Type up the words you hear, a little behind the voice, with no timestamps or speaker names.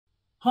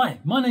Hi,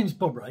 my name's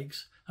Bob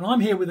Raikes and I'm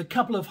here with a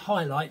couple of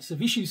highlights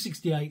of issue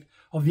 68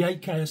 of the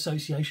 8K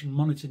Association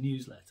Monitor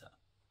newsletter.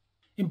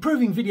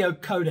 Improving video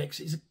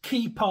codecs is a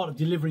key part of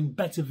delivering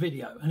better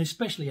video, and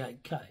especially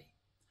 8K.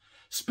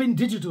 Spin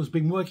Digital's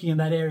been working in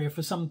that area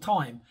for some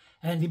time,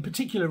 and in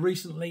particular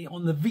recently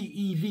on the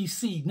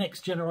VEVC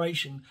next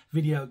generation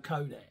video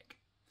codec.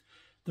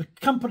 The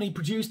company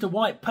produced a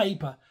white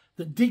paper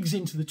that digs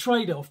into the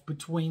trade-off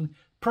between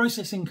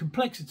processing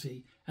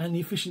complexity and the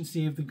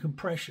efficiency of the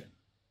compression.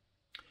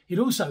 It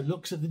also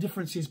looks at the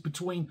differences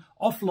between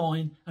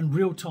offline and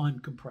real-time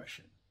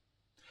compression.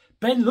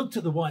 Ben looked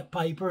at the white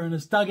paper and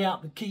has dug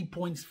out the key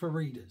points for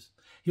readers.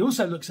 He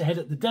also looks ahead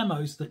at the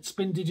demos that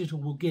Spin Digital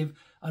will give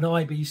at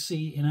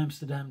IBC in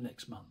Amsterdam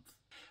next month.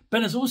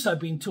 Ben has also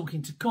been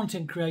talking to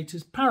content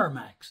creators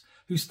Paramax,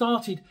 who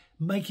started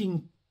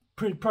making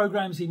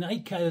programs in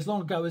 8K as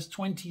long ago as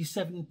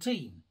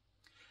 2017.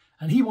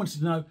 And he wanted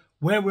to know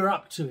where we're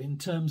up to in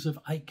terms of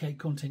 8K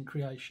content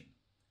creation.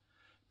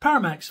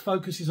 Paramax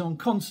focuses on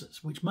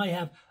concerts, which may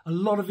have a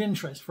lot of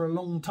interest for a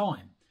long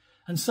time,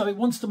 and so it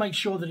wants to make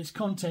sure that its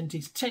content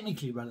is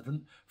technically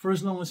relevant for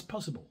as long as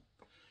possible.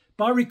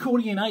 By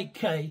recording in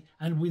 8K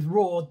and with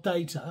raw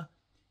data,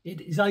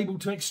 it is able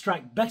to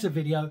extract better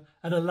video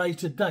at a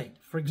later date,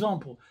 for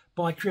example,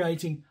 by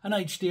creating an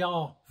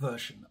HDR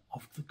version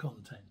of the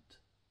content.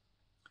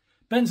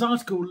 Ben's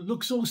article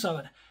looks also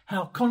at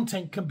how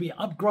content can be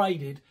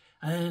upgraded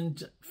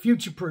and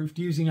future-proofed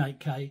using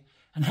 8K,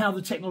 and how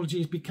the technology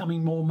is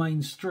becoming more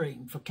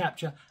mainstream for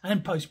capture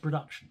and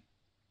post-production.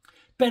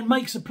 Ben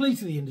makes a plea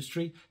to the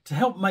industry to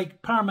help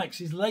make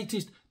Paramax's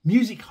latest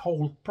Music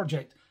Hole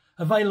project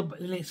available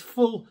in its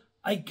full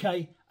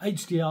 8K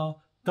HDR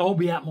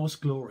Dolby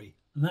Atmos glory,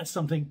 and that's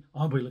something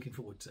I'll be looking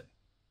forward to.